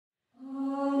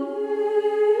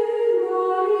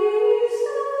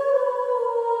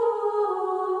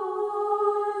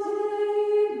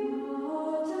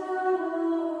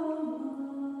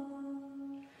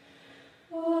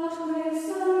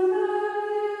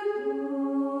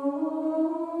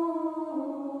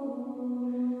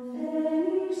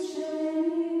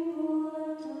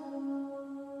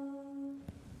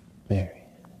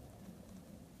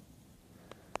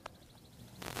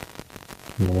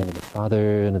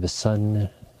Father, and of the Son,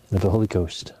 and of the Holy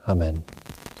Ghost. Amen.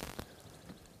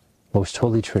 Most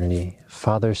Holy Trinity,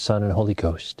 Father, Son, and Holy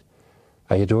Ghost,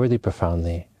 I adore thee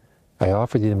profoundly. I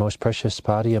offer thee the most precious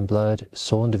body and blood,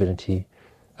 soul and divinity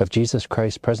of Jesus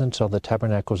Christ, present in all the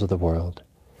tabernacles of the world,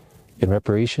 in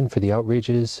reparation for the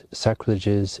outrages,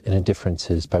 sacrileges, and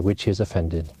indifferences by which he is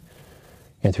offended,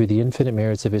 and through the infinite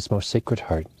merits of his most sacred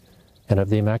heart, and of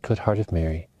the Immaculate Heart of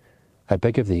Mary, I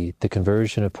beg of thee the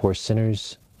conversion of poor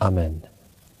sinners. Amen.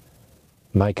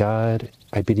 My God,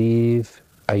 I believe,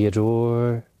 I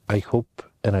adore, I hope,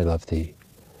 and I love thee.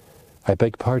 I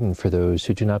beg pardon for those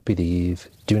who do not believe,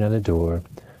 do not adore,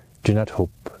 do not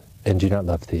hope, and do not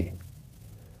love thee.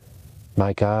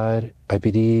 My God, I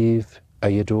believe, I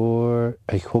adore,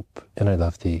 I hope, and I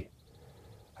love thee.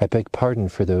 I beg pardon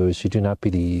for those who do not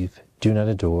believe, do not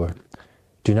adore,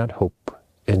 do not hope,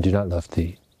 and do not love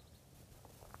thee.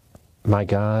 My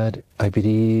God, I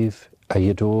believe, I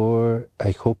adore,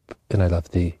 I hope, and I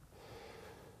love thee.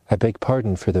 I beg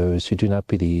pardon for those who do not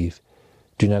believe,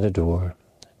 do not adore,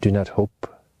 do not hope,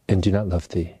 and do not love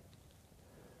thee.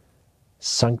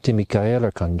 Sancte Michael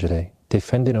Arcangele,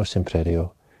 defende nos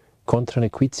imperio, contra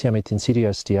nequitiam et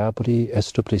insidias diaboli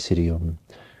esto presidium.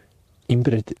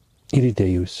 Imperet iri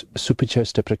Deus,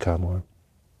 supplices te precamur.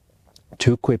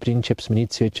 Tuque princeps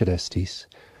minitiae celestis,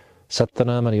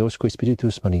 Satana maniosque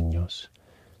spiritus malignos,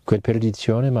 quel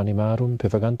perditionem animarum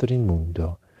pervagantur in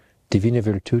mundo, divine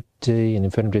virtute in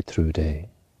infernum Gertrude.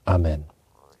 Amen.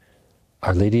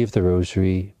 Our Lady of the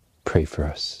Rosary, pray for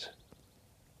us.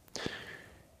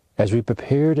 As we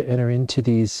prepare to enter into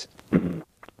these,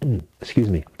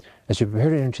 as we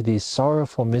prepare to enter these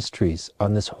sorrowful mysteries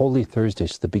on this Holy Thursday,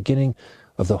 so the beginning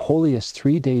of the holiest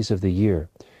 3 days of the year,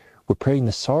 we're praying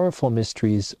the sorrowful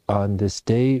mysteries on this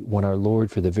day when our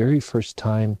Lord, for the very first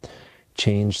time,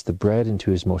 changed the bread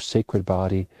into his most sacred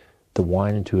body, the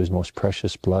wine into his most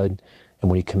precious blood,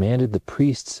 and when he commanded the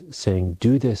priests, saying,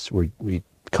 do this, we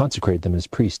consecrated them as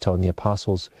priests, telling the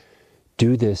apostles,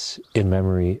 do this in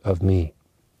memory of me.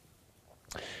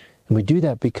 And we do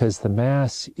that because the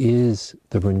Mass is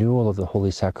the renewal of the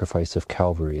holy sacrifice of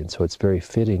Calvary, and so it's very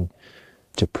fitting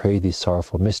to pray these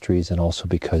sorrowful mysteries, and also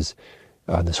because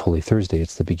on this Holy Thursday,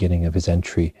 it's the beginning of his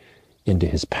entry into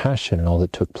his passion and all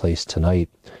that took place tonight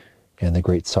and the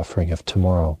great suffering of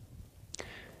tomorrow.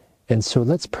 And so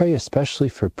let's pray especially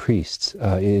for priests.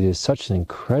 It is such an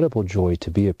incredible joy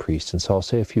to be a priest. And so I'll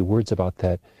say a few words about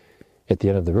that at the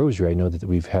end of the Rosary. I know that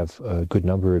we have a good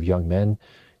number of young men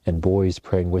and boys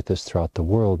praying with us throughout the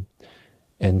world.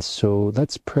 And so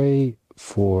let's pray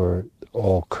for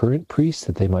all current priests,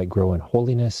 that they might grow in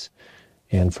holiness,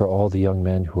 and for all the young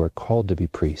men who are called to be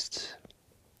priests.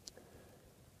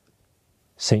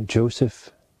 Saint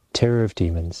Joseph, terror of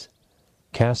demons,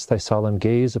 cast thy solemn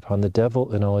gaze upon the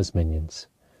devil and all his minions,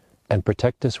 and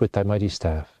protect us with thy mighty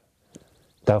staff.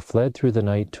 Thou fled through the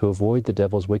night to avoid the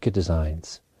devil's wicked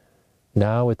designs.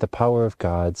 Now, with the power of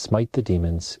God, smite the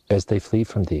demons as they flee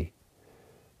from thee.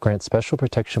 Grant special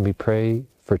protection, we pray,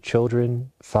 for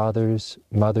children, fathers,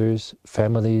 mothers,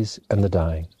 families, and the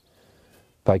dying.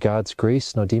 By God's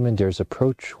grace, no demon dares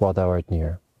approach while thou art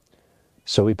near.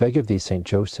 So we beg of thee, Saint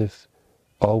Joseph,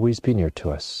 always be near to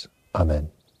us.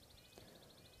 Amen.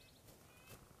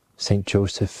 Saint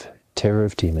Joseph, terror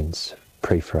of demons,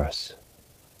 pray for us.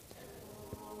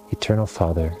 Eternal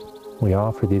Father, we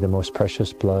offer thee the most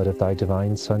precious blood of thy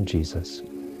divine Son, Jesus,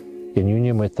 in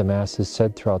union with the Masses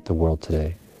said throughout the world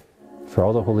today, for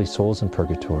all the holy souls in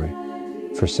purgatory,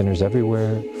 for sinners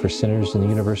everywhere, for sinners in the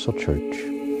universal church,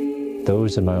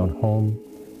 those in my own home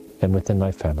and within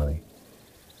my family.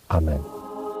 Amen.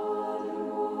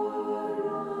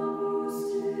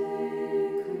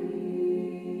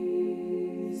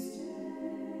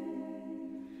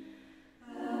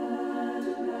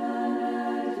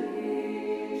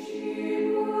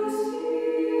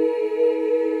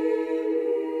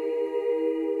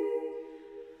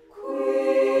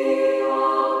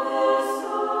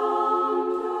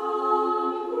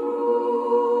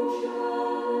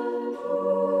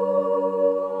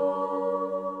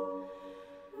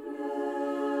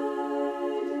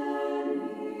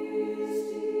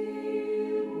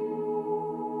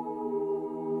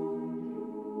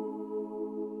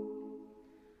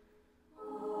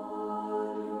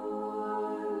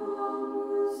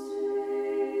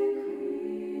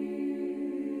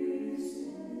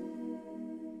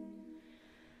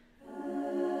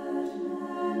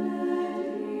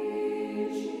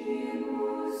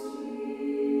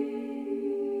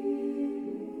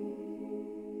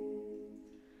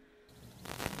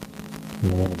 In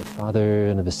the name of the Father,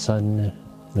 and of the Son,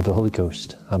 and of the Holy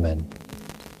Ghost. Amen.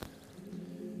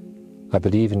 I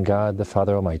believe in God, the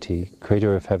Father Almighty,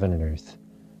 creator of heaven and earth,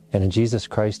 and in Jesus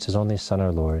Christ, his only Son,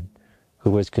 our Lord,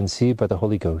 who was conceived by the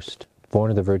Holy Ghost, born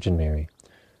of the Virgin Mary,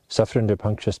 suffered under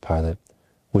Pontius Pilate,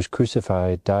 was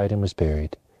crucified, died, and was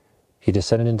buried. He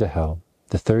descended into hell.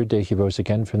 The third day he rose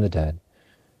again from the dead.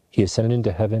 He ascended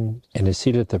into heaven, and is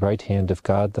seated at the right hand of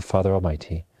God, the Father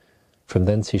Almighty. From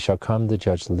thence he shall come to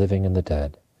judge the living and the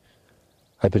dead.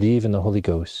 I believe in the Holy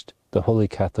Ghost, the Holy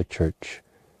Catholic Church,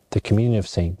 the communion of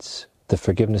saints, the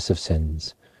forgiveness of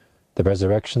sins, the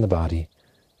resurrection of the body,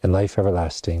 and life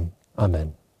everlasting.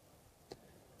 Amen.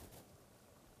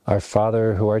 Our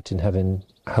Father, who art in heaven,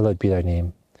 hallowed be thy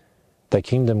name. Thy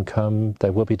kingdom come, thy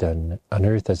will be done, on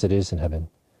earth as it is in heaven.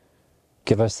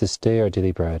 Give us this day our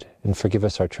daily bread, and forgive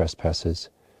us our trespasses,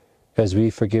 as we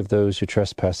forgive those who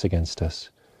trespass against us.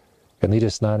 And lead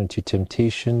us not into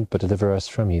temptation, but deliver us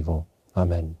from evil.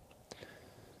 Amen.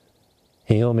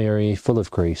 Hail Mary, full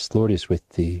of grace, the Lord is with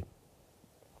thee.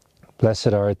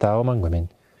 Blessed art thou among women,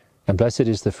 and blessed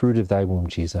is the fruit of thy womb,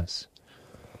 Jesus.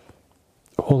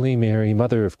 Holy Mary,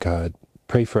 Mother of God,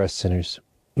 pray for us sinners,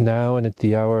 now and at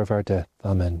the hour of our death.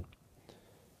 Amen.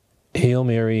 Hail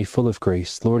Mary, full of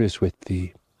grace, the Lord is with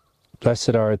thee.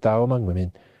 Blessed art thou among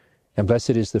women, and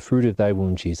blessed is the fruit of thy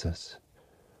womb, Jesus.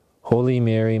 Holy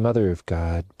Mary, Mother of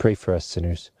God, pray for us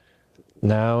sinners,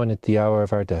 now and at the hour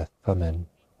of our death. Amen.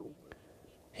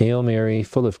 Hail Mary,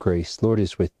 full of grace, the Lord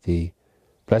is with thee.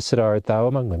 Blessed art thou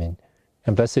among women,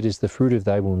 and blessed is the fruit of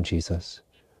thy womb, Jesus.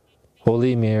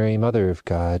 Holy Mary, Mother of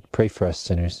God, pray for us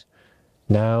sinners,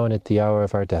 now and at the hour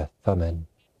of our death. Amen.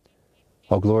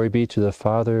 All glory be to the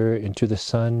Father, and to the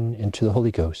Son, and to the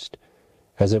Holy Ghost,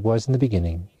 as it was in the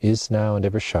beginning, is now, and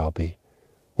ever shall be,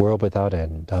 world without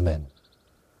end. Amen.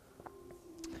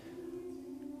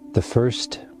 The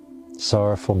first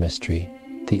sorrowful mystery,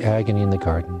 the agony in the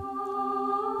garden.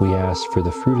 We ask for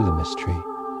the fruit of the mystery,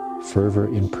 fervor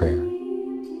in prayer.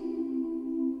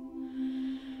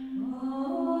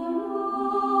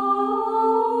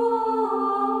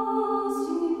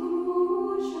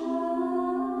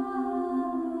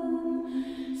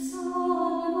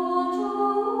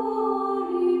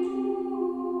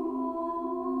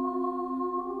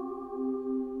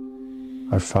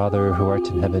 Our Father, who art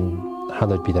in heaven,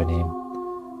 hallowed be thy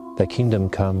name. Thy kingdom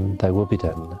come, thy will be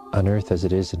done, on earth as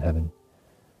it is in heaven.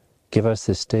 Give us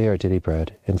this day our daily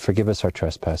bread, and forgive us our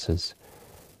trespasses,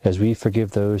 as we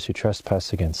forgive those who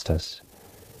trespass against us.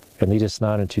 And lead us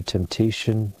not into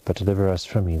temptation, but deliver us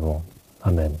from evil.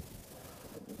 Amen.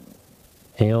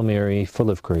 Hail Mary, full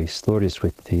of grace, the Lord is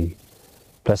with thee.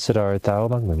 Blessed art thou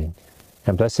among women,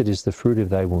 and blessed is the fruit of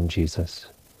thy womb, Jesus.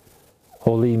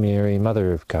 Holy Mary,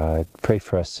 Mother of God, pray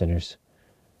for us sinners,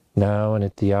 now and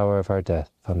at the hour of our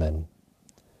death. Amen.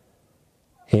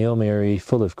 Hail Mary,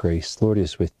 full of grace, the Lord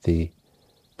is with thee.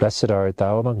 Blessed art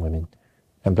thou among women,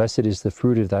 and blessed is the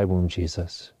fruit of thy womb,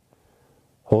 Jesus.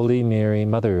 Holy Mary,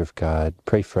 Mother of God,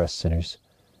 pray for us sinners,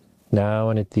 now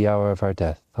and at the hour of our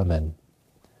death. Amen.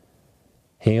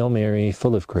 Hail Mary,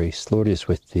 full of grace, the Lord is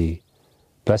with thee.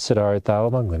 Blessed art thou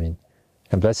among women,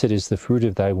 and blessed is the fruit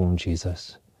of thy womb,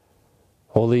 Jesus.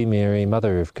 Holy Mary,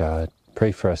 Mother of God,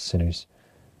 pray for us sinners,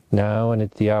 now and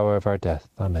at the hour of our death.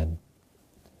 Amen.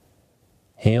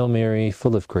 Hail Mary,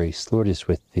 full of grace, the Lord is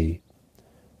with thee.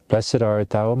 Blessed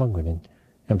art thou among women,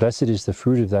 and blessed is the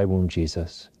fruit of thy womb,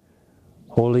 Jesus.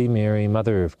 Holy Mary,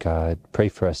 Mother of God, pray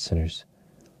for us sinners,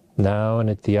 now and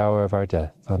at the hour of our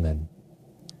death. Amen.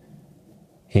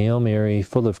 Hail Mary,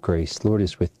 full of grace, the Lord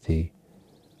is with thee.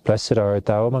 Blessed art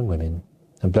thou among women,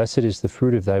 and blessed is the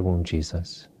fruit of thy womb,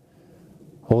 Jesus.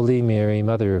 Holy Mary,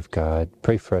 Mother of God,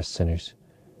 pray for us sinners,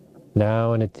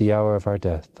 now and at the hour of our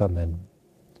death. Amen.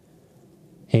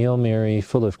 Hail Mary,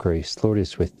 full of grace, the Lord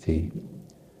is with thee.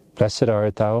 Blessed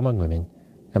art thou among women,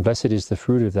 and blessed is the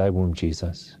fruit of thy womb,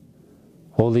 Jesus.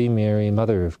 Holy Mary,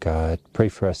 Mother of God, pray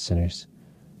for us sinners,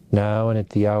 now and at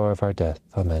the hour of our death.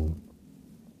 Amen.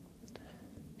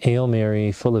 Hail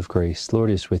Mary, full of grace, the Lord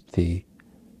is with thee.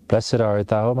 Blessed art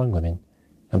thou among women,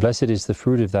 and blessed is the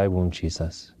fruit of thy womb,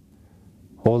 Jesus.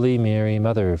 Holy Mary,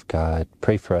 Mother of God,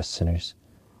 pray for us sinners,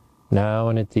 now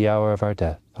and at the hour of our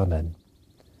death. Amen.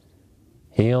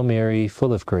 Hail Mary,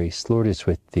 full of grace, the Lord is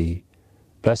with thee.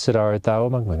 Blessed art thou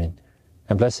among women,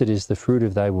 and blessed is the fruit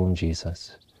of thy womb,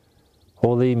 Jesus.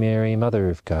 Holy Mary, Mother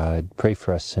of God, pray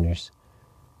for us sinners,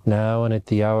 now and at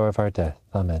the hour of our death.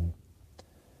 Amen.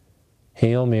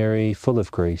 Hail Mary, full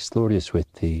of grace, the Lord is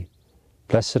with thee.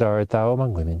 Blessed art thou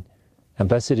among women, and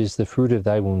blessed is the fruit of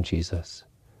thy womb, Jesus.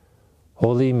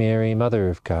 Holy Mary, Mother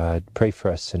of God, pray for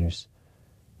us sinners,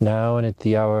 now and at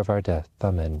the hour of our death.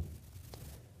 Amen.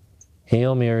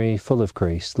 Hail Mary, full of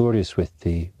grace, the Lord is with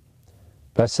thee.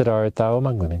 Blessed art thou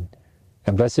among women,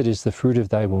 and blessed is the fruit of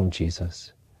thy womb,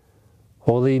 Jesus.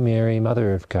 Holy Mary,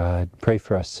 Mother of God, pray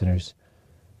for us sinners,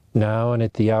 now and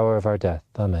at the hour of our death.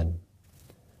 Amen.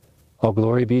 All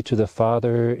glory be to the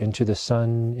Father, and to the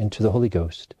Son, and to the Holy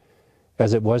Ghost,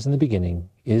 as it was in the beginning,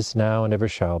 is now, and ever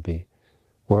shall be,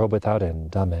 world without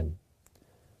end. Amen.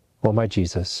 O my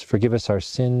Jesus, forgive us our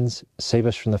sins, save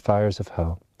us from the fires of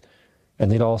hell,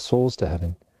 and lead all souls to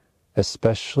heaven,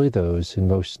 especially those in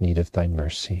most need of thy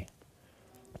mercy.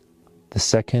 The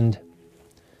second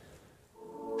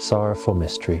sorrowful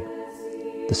mystery,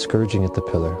 the scourging at the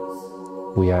pillar.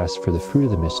 We ask for the fruit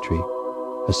of the mystery,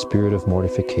 a spirit of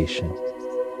mortification.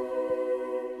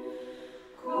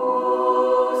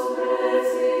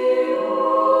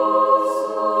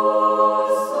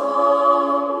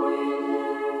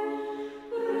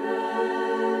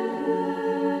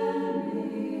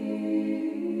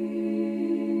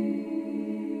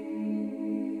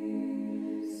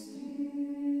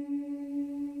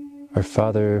 Our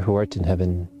Father, who art in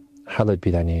heaven, hallowed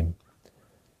be thy name.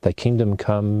 Thy kingdom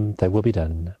come, thy will be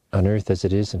done, on earth as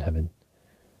it is in heaven.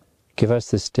 Give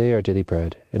us this day our daily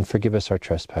bread, and forgive us our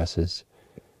trespasses,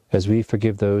 as we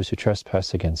forgive those who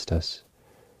trespass against us.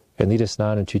 And lead us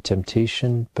not into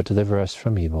temptation, but deliver us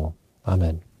from evil.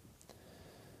 Amen.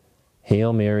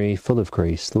 Hail Mary, full of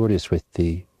grace, the Lord is with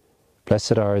thee.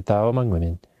 Blessed art thou among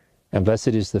women, and blessed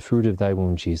is the fruit of thy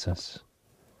womb, Jesus.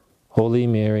 Holy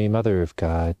Mary, Mother of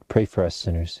God, pray for us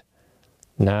sinners,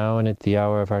 now and at the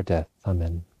hour of our death.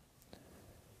 Amen.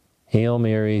 Hail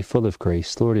Mary, full of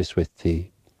grace, the Lord is with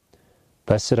thee.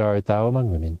 Blessed art thou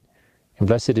among women, and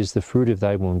blessed is the fruit of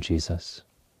thy womb, Jesus.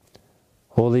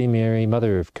 Holy Mary,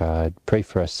 Mother of God, pray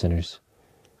for us sinners,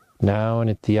 now and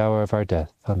at the hour of our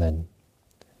death. Amen.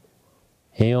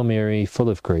 Hail Mary, full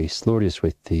of grace, the Lord is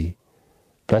with thee.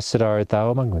 Blessed art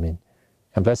thou among women,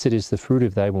 and blessed is the fruit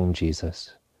of thy womb,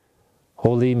 Jesus.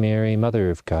 Holy Mary,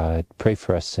 Mother of God, pray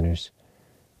for us sinners,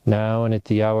 now and at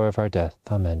the hour of our death.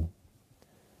 Amen.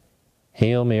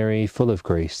 Hail Mary, full of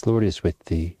grace, the Lord is with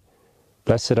thee.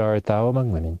 Blessed art thou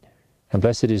among women, and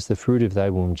blessed is the fruit of thy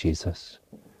womb, Jesus.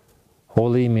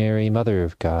 Holy Mary, Mother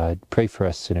of God, pray for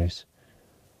us sinners,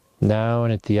 now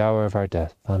and at the hour of our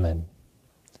death. Amen.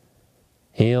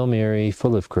 Hail Mary,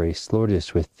 full of grace, the Lord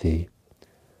is with thee.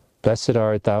 Blessed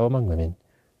art thou among women,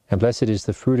 and blessed is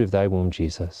the fruit of thy womb,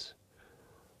 Jesus.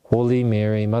 Holy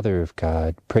Mary, Mother of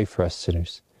God, pray for us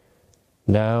sinners,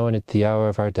 now and at the hour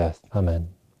of our death. Amen.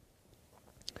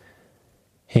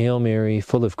 Hail Mary,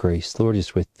 full of grace, the Lord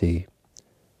is with thee.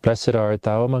 Blessed art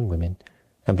thou among women,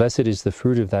 and blessed is the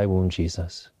fruit of thy womb,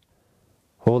 Jesus.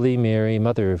 Holy Mary,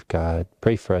 Mother of God,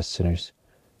 pray for us sinners,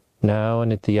 now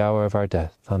and at the hour of our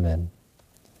death. Amen.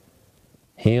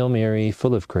 Hail Mary,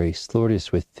 full of grace, the Lord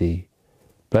is with thee.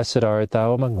 Blessed art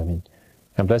thou among women,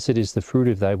 and blessed is the fruit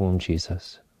of thy womb,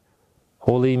 Jesus.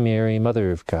 Holy Mary,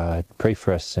 Mother of God, pray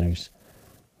for us sinners,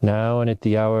 now and at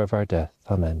the hour of our death.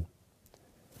 Amen.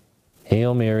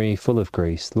 Hail Mary, full of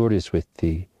grace, the Lord is with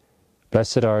thee.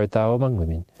 Blessed art thou among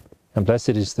women, and blessed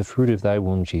is the fruit of thy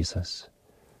womb, Jesus.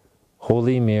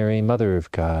 Holy Mary, Mother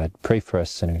of God, pray for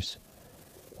us sinners,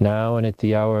 now and at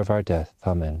the hour of our death.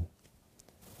 Amen.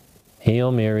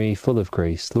 Hail Mary, full of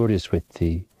grace, the Lord is with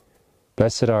thee.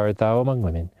 Blessed art thou among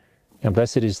women, and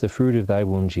blessed is the fruit of thy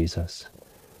womb, Jesus.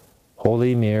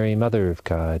 Holy Mary, Mother of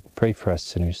God, pray for us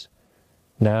sinners,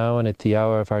 now and at the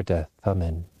hour of our death.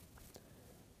 Amen.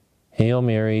 Hail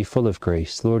Mary, full of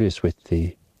grace, the Lord is with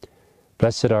thee.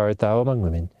 Blessed art thou among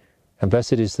women, and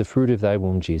blessed is the fruit of thy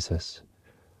womb, Jesus.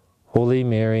 Holy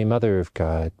Mary, Mother of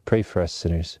God, pray for us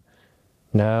sinners,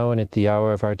 now and at the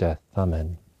hour of our death.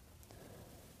 Amen.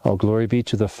 All glory be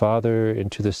to the Father,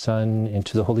 and to the Son, and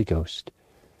to the Holy Ghost,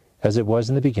 as it was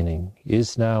in the beginning,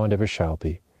 is now, and ever shall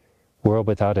be, world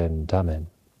without end. Amen.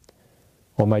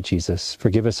 O my Jesus,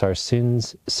 forgive us our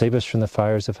sins, save us from the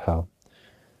fires of hell,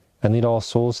 and lead all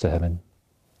souls to heaven,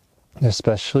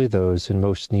 especially those in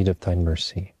most need of thy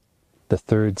mercy. The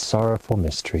third sorrowful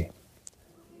mystery,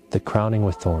 the crowning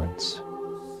with thorns.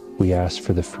 We ask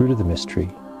for the fruit of the mystery,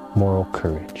 moral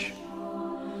courage.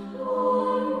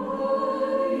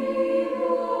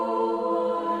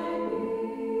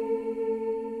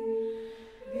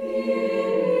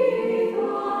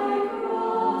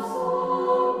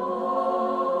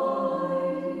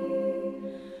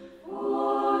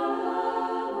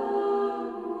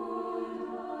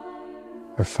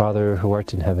 Our Father, who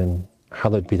art in heaven,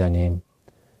 hallowed be thy name.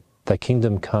 Thy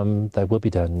kingdom come, thy will be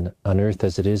done, on earth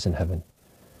as it is in heaven.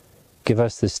 Give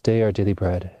us this day our daily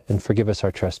bread, and forgive us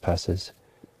our trespasses,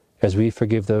 as we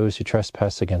forgive those who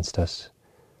trespass against us.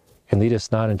 And lead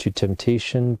us not into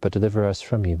temptation, but deliver us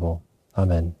from evil.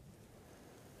 Amen.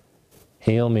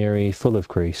 Hail Mary, full of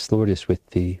grace, the Lord is with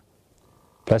thee.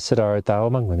 Blessed art thou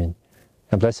among women,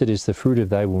 and blessed is the fruit of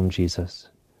thy womb, Jesus.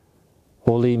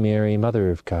 Holy Mary,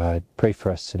 Mother of God, pray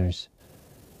for us sinners,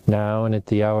 now and at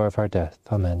the hour of our death.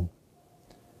 Amen.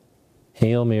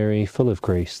 Hail Mary, full of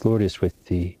grace, the Lord is with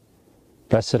thee.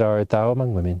 Blessed art thou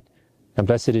among women, and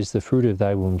blessed is the fruit of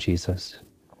thy womb, Jesus.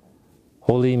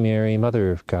 Holy Mary, Mother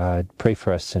of God, pray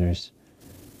for us sinners,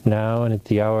 now and at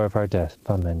the hour of our death.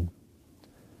 Amen.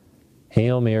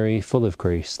 Hail Mary, full of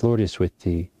grace, the Lord is with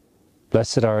thee.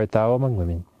 Blessed art thou among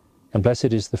women, and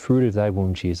blessed is the fruit of thy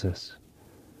womb, Jesus.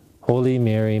 Holy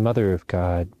Mary, Mother of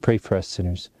God, pray for us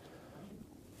sinners,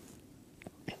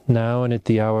 now and at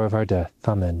the hour of our death.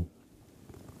 Amen.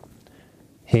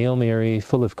 Hail Mary,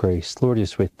 full of grace, the Lord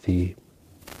is with thee.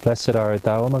 Blessed art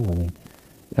thou among women,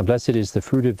 and blessed is the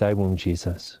fruit of thy womb,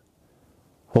 Jesus.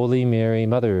 Holy Mary,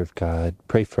 Mother of God,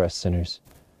 pray for us sinners,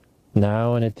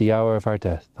 now and at the hour of our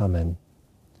death. Amen.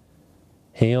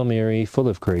 Hail Mary, full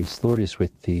of grace, the Lord is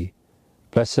with thee.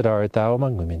 Blessed art thou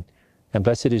among women, and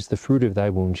blessed is the fruit of thy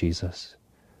womb, Jesus.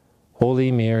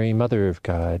 Holy Mary, Mother of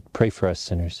God, pray for us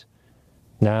sinners,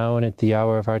 now and at the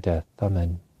hour of our death.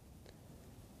 Amen.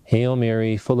 Hail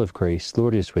Mary, full of grace, the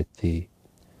Lord is with thee.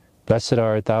 Blessed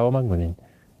art thou among women,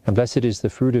 and blessed is the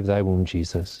fruit of thy womb,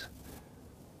 Jesus.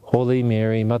 Holy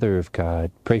Mary, Mother of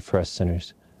God, pray for us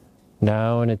sinners,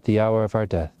 now and at the hour of our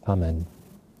death. Amen.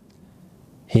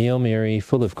 Hail Mary,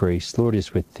 full of grace, the Lord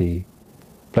is with thee.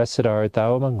 Blessed art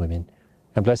thou among women,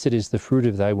 and blessed is the fruit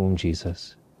of thy womb,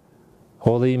 Jesus.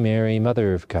 Holy Mary,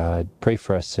 Mother of God, pray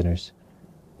for us sinners,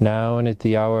 now and at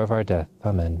the hour of our death.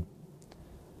 Amen.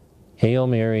 Hail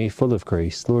Mary, full of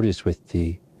grace, the Lord is with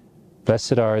thee.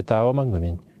 Blessed art thou among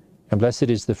women, and blessed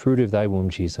is the fruit of thy womb,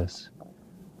 Jesus.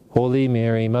 Holy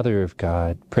Mary, Mother of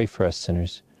God, pray for us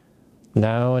sinners,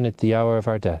 now and at the hour of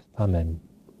our death. Amen.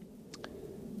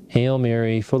 Hail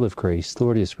Mary, full of grace, the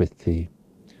Lord is with thee.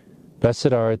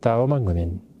 Blessed art thou among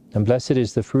women, and blessed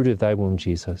is the fruit of thy womb,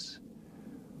 Jesus.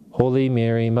 Holy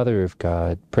Mary, Mother of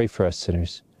God, pray for us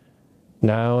sinners,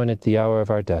 now and at the hour of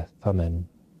our death. Amen.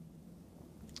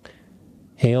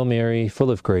 Hail Mary, full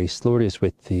of grace, the Lord is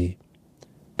with thee.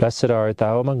 Blessed art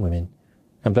thou among women,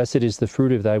 and blessed is the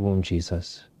fruit of thy womb,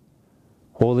 Jesus.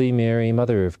 Holy Mary,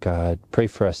 Mother of God, pray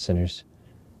for us sinners,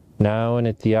 now and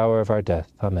at the hour of our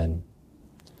death. Amen.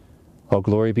 All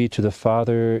glory be to the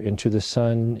Father, and to the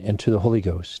Son, and to the Holy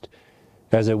Ghost,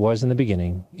 as it was in the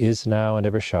beginning, is now, and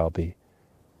ever shall be,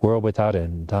 world without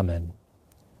end. Amen.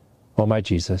 O my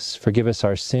Jesus, forgive us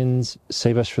our sins,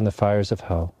 save us from the fires of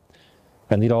hell,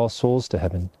 and lead all souls to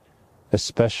heaven,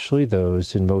 especially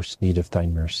those in most need of thy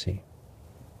mercy.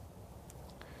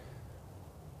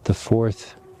 The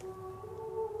fourth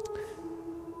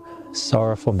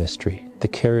sorrowful mystery, the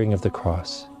carrying of the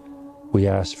cross. We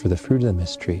ask for the fruit of the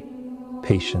mystery,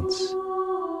 patience.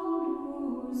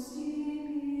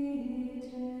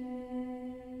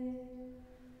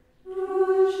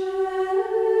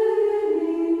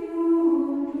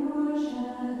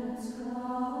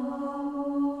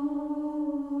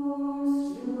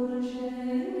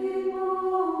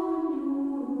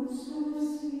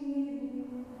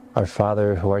 Our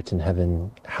Father, who art in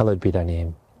heaven, hallowed be thy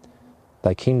name.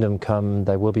 Thy kingdom come,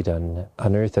 thy will be done,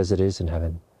 on earth as it is in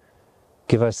heaven.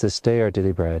 Give us this day our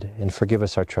daily bread, and forgive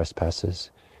us our trespasses,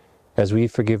 as we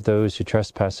forgive those who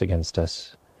trespass against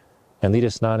us. And lead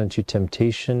us not into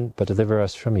temptation, but deliver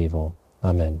us from evil.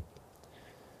 Amen.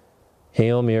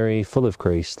 Hail Mary, full of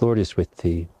grace, the Lord is with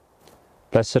thee.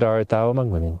 Blessed art thou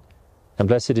among women, and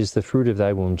blessed is the fruit of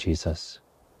thy womb, Jesus.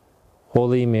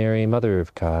 Holy Mary, Mother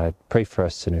of God, pray for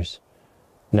us sinners,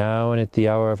 now and at the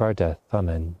hour of our death.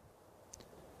 Amen.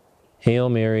 Hail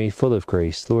Mary, full of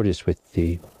grace, the Lord is with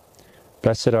thee.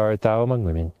 Blessed art thou among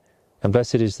women, and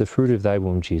blessed is the fruit of thy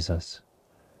womb, Jesus.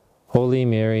 Holy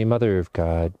Mary, Mother of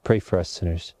God, pray for us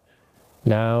sinners,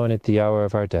 now and at the hour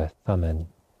of our death. Amen.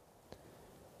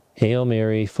 Hail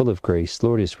Mary, full of grace, the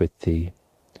Lord is with thee.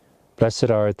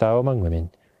 Blessed art thou among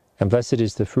women, and blessed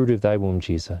is the fruit of thy womb,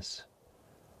 Jesus.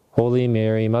 Holy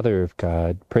Mary, Mother of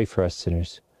God, pray for us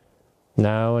sinners,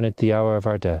 now and at the hour of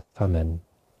our death. Amen.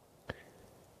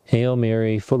 Hail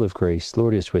Mary, full of grace, the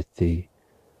Lord is with thee.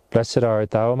 Blessed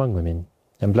art thou among women,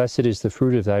 and blessed is the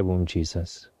fruit of thy womb,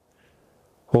 Jesus.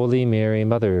 Holy Mary,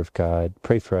 Mother of God,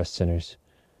 pray for us sinners,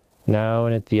 now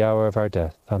and at the hour of our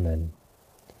death. Amen.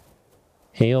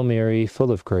 Hail Mary,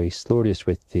 full of grace, the Lord is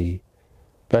with thee.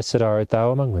 Blessed art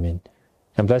thou among women,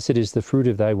 and blessed is the fruit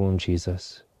of thy womb,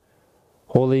 Jesus.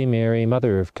 Holy Mary,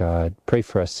 Mother of God, pray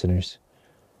for us sinners,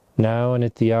 now and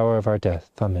at the hour of our death.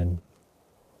 Amen.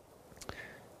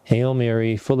 Hail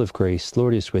Mary, full of grace, the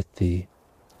Lord is with thee.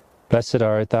 Blessed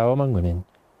art thou among women,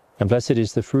 and blessed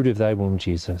is the fruit of thy womb,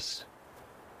 Jesus.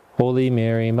 Holy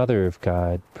Mary, Mother of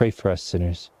God, pray for us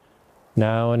sinners,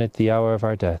 now and at the hour of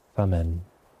our death. Amen.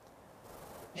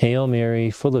 Hail Mary,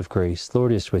 full of grace,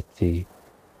 Lord is with thee.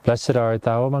 Blessed art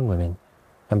thou among women,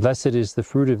 and blessed is the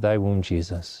fruit of thy womb,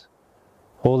 Jesus.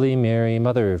 Holy Mary,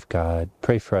 Mother of God,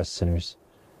 pray for us sinners,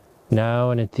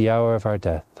 now and at the hour of our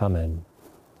death. Amen.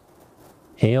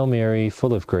 Hail Mary,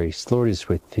 full of grace, Lord is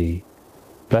with thee.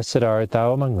 Blessed art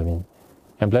thou among women,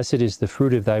 and blessed is the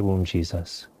fruit of thy womb,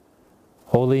 Jesus.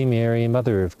 Holy Mary,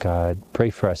 Mother of God, pray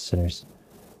for us sinners,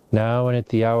 now and at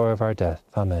the hour of our death.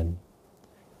 Amen.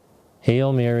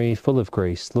 Hail Mary, full of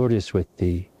grace, Lord is with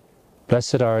thee.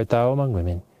 Blessed art thou among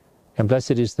women, and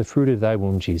blessed is the fruit of thy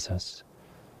womb, Jesus.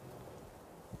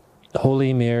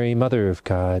 Holy Mary, Mother of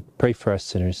God, pray for us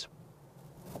sinners,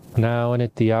 now and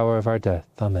at the hour of our death.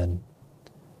 Amen.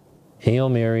 Hail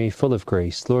Mary, full of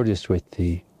grace, Lord is with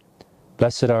thee.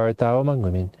 Blessed art thou among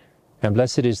women, and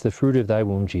blessed is the fruit of thy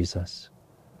womb, Jesus.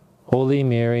 Holy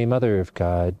Mary, Mother of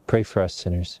God, pray for us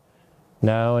sinners,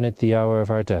 now and at the hour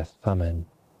of our death. Amen.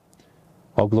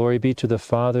 All glory be to the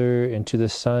Father, and to the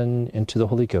Son, and to the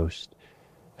Holy Ghost,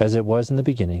 as it was in the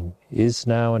beginning, is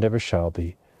now, and ever shall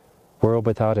be, world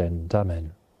without end.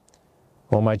 Amen.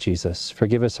 O my Jesus,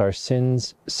 forgive us our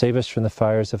sins, save us from the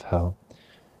fires of hell,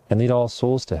 and lead all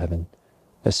souls to heaven,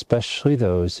 especially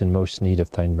those in most need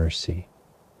of thine mercy.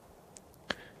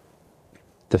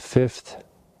 The fifth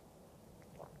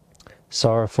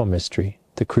sorrowful mystery,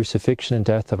 the crucifixion and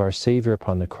death of our Savior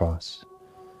upon the cross.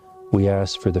 We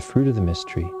ask for the fruit of the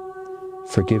mystery,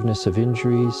 forgiveness of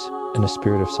injuries, and a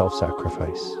spirit of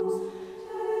self-sacrifice.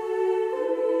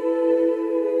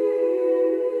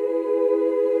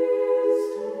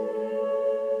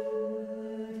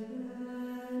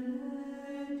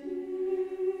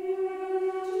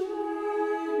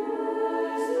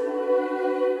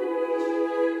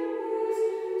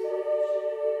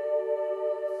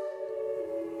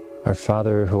 Our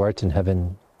Father, who art in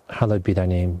heaven, hallowed be thy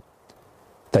name.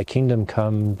 Thy kingdom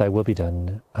come, thy will be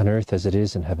done, on earth as it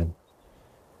is in heaven.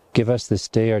 Give us this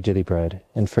day our daily bread,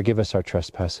 and forgive us our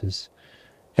trespasses,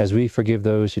 as we forgive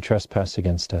those who trespass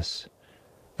against us.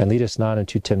 And lead us not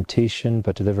into temptation,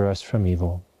 but deliver us from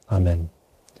evil. Amen.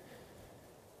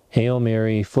 Hail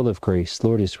Mary, full of grace,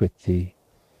 Lord is with thee.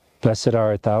 Blessed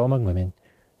art thou among women,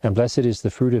 and blessed is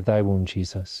the fruit of thy womb,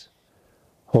 Jesus.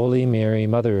 Holy Mary,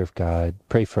 Mother of God,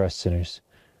 pray for us sinners,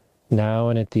 now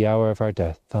and at the hour of our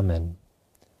death. Amen.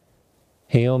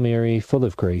 Hail Mary, full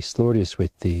of grace, Lord is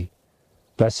with thee.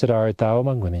 Blessed art thou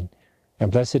among women,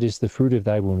 and blessed is the fruit of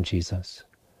thy womb, Jesus.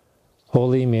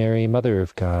 Holy Mary, Mother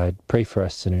of God, pray for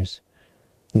us sinners,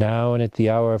 now and at the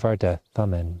hour of our death.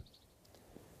 Amen.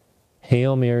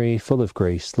 Hail Mary, full of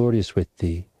grace, Lord is with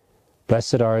thee.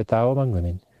 Blessed art thou among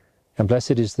women, and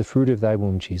blessed is the fruit of thy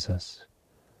womb, Jesus.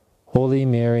 Holy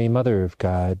Mary, Mother of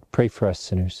God, pray for us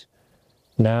sinners,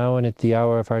 now and at the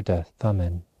hour of our death.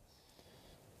 Amen.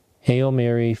 Hail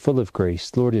Mary, full of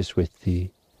grace, Lord is with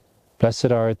thee.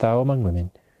 Blessed art thou among women,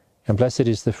 and blessed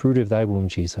is the fruit of thy womb,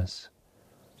 Jesus.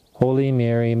 Holy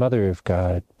Mary, Mother of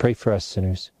God, pray for us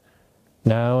sinners,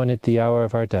 now and at the hour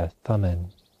of our death. Amen.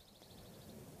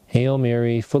 Hail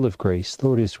Mary, full of grace,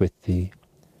 Lord is with thee.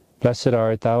 Blessed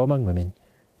art thou among women,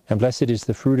 and blessed is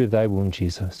the fruit of thy womb,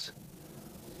 Jesus.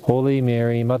 Holy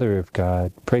Mary, Mother of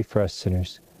God, pray for us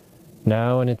sinners,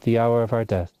 now and at the hour of our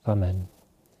death. Amen.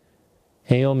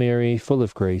 Hail Mary, full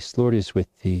of grace, Lord is with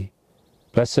thee.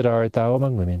 Blessed art thou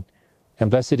among women, and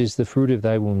blessed is the fruit of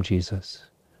thy womb, Jesus.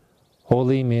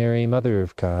 Holy Mary, Mother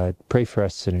of God, pray for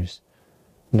us sinners,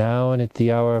 now and at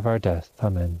the hour of our death.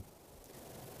 Amen.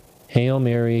 Hail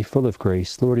Mary, full of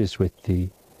grace, Lord is with thee.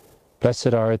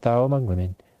 Blessed art thou among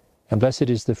women, and blessed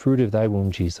is the fruit of thy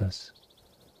womb, Jesus.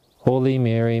 Holy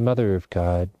Mary, Mother of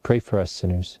God, pray for us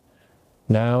sinners,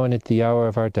 now and at the hour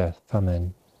of our death.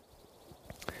 Amen.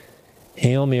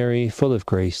 Hail Mary, full of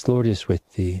grace, Lord is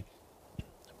with thee.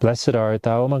 Blessed art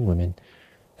thou among women,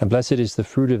 and blessed is the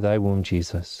fruit of thy womb,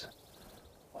 Jesus.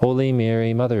 Holy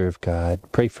Mary, Mother of God,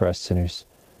 pray for us sinners,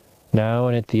 now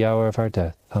and at the hour of our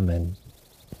death. Amen.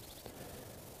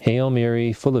 Hail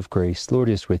Mary, full of grace, Lord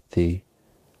is with thee.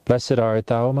 Blessed art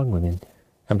thou among women,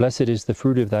 and blessed is the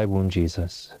fruit of thy womb,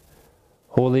 Jesus.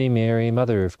 Holy Mary,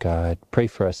 Mother of God, pray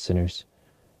for us sinners,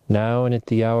 now and at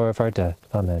the hour of our death.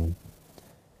 Amen.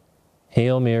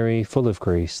 Hail Mary, full of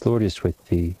grace, Lord is with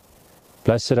thee.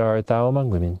 Blessed art thou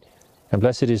among women, and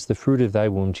blessed is the fruit of thy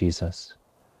womb, Jesus.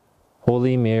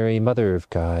 Holy Mary, Mother of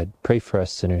God, pray for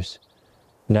us sinners,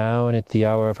 now and at the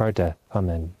hour of our death.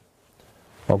 Amen.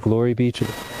 All glory be to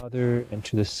the Father, and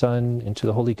to the Son, and to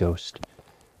the Holy Ghost,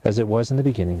 as it was in the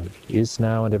beginning, is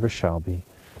now, and ever shall be,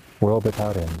 world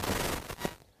without end.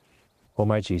 O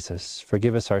my Jesus,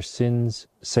 forgive us our sins,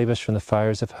 save us from the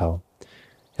fires of hell,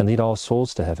 and lead all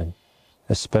souls to heaven,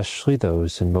 especially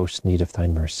those in most need of thy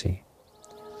mercy.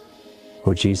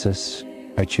 O Jesus,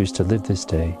 I choose to live this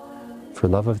day for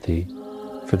love of thee,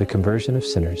 for the conversion of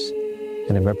sinners,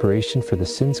 and in reparation for the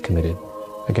sins committed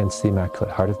against the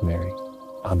Immaculate Heart of Mary.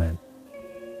 Amen.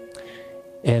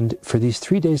 And for these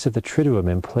 3 days of the Triduum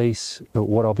in place,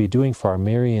 what I'll be doing for our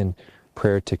Marian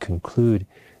prayer to conclude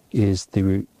is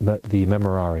the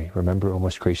Memorare, Remember, O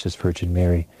Most Gracious Virgin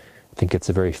Mary. I think it's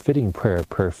a very fitting prayer, a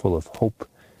prayer full of hope,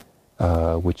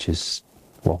 which is,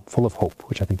 well, full of hope,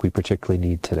 which I think we particularly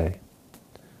need today.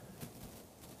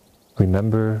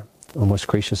 Remember, O Most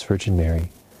Gracious Virgin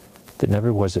Mary, that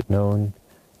never was it known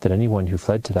that anyone who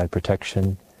fled to thy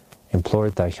protection,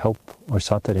 implored thy help, or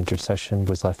sought that intercession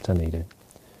was left unaided.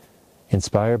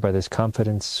 Inspired by this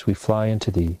confidence, we fly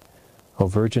unto thee, O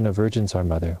Virgin of Virgins, our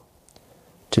Mother.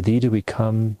 To thee do we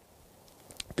come,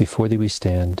 before thee we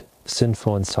stand,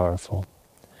 sinful and sorrowful.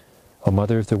 O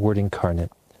Mother of the Word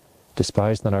incarnate,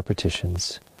 despise not our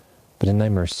petitions, but in thy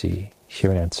mercy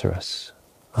hear and answer us.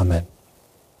 Amen.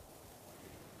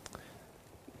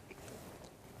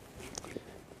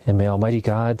 And may Almighty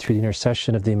God, through the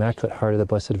intercession of the Immaculate Heart of the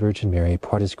Blessed Virgin Mary,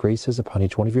 pour out his graces upon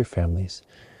each one of your families.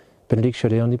 Benedictio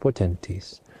Dei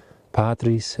Omnipotentis,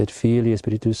 Patris et Filii et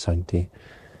Spiritus Sancti,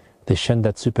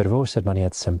 descendat super vos et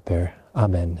maneat semper.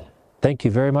 Amen. Thank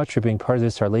you very much for being part of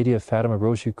this Our Lady of Fatima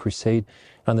Rosary Crusade.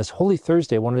 On this Holy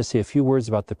Thursday, I wanted to say a few words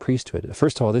about the priesthood.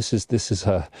 First of all, this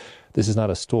is not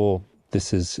a stole.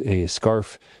 This is a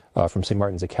scarf from St.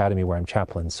 Martin's Academy where I'm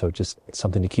chaplain. So just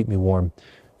something to keep me warm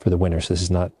for the winter. So this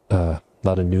is not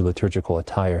a new liturgical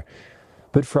attire.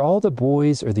 But for all the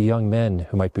boys or the young men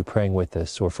who might be praying with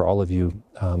us, or for all of you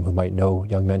who might know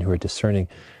young men who are discerning,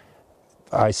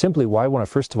 I want to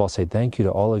first of all say thank you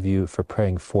to all of you for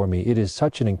praying for me. It is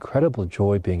such an incredible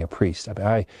joy being a priest.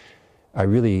 I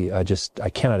really I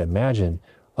cannot imagine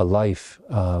a life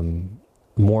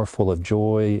more full of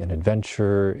joy and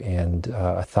adventure and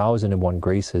 1,001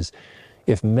 graces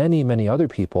if many, many other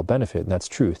people benefit, and that's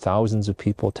true, thousands of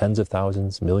people, tens of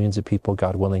thousands, millions of people,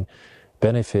 God willing,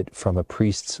 benefit from a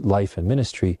priest's life and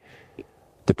ministry.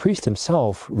 The priest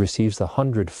himself receives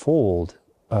 100-fold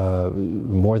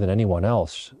more than anyone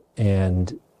else.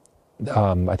 And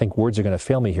I think words are going to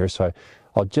fail me here, so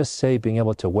I'll just say being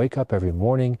able to wake up every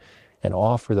morning and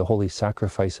offer the holy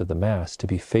sacrifice of the Mass, to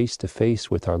be face to face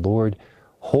with our Lord,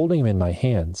 holding him in my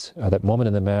hands. That moment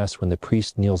in the Mass when the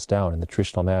priest kneels down in the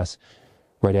traditional Mass,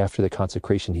 right after the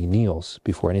consecration, he kneels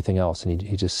before anything else, and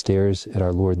he just stares at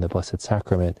our Lord in the Blessed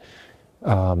Sacrament.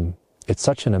 It's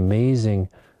such an amazing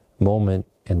moment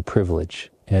and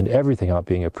privilege, and everything about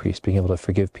being a priest, being able to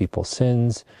forgive people's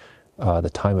sins, the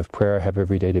time of prayer I have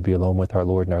every day to be alone with our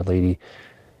Lord and Our Lady.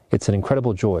 It's an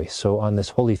incredible joy. So on this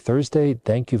Holy Thursday,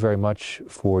 thank you very much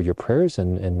for your prayers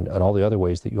and all the other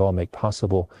ways that you all make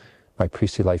possible my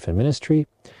priestly life and ministry.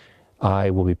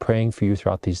 I will be praying for you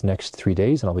throughout these next 3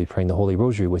 days, and I'll be praying the Holy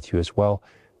Rosary with you as well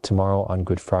tomorrow on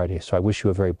Good Friday. So I wish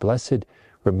you a very blessed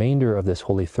remainder of this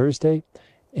Holy Thursday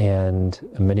and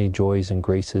many joys and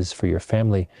graces for your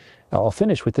family. I'll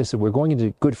finish with this. We're going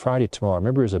into Good Friday tomorrow. I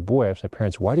remember as a boy, I asked my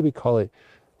parents, why do we call it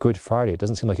Good Friday? It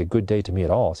doesn't seem like a good day to me at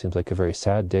all. It seems like a very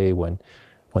sad day when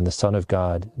the Son of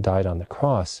God died on the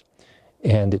cross.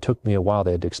 And it took me a while.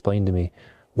 They had to explain to me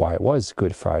why it was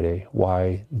Good Friday,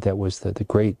 why that was the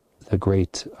great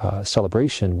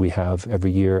celebration we have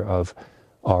every year of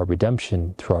our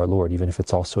redemption through our Lord, even if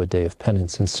it's also a day of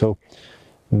penance. And so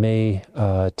may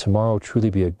tomorrow truly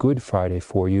be a Good Friday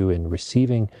for you in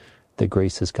receiving the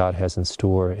graces God has in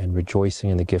store and rejoicing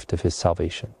in the gift of his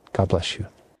salvation. God bless you.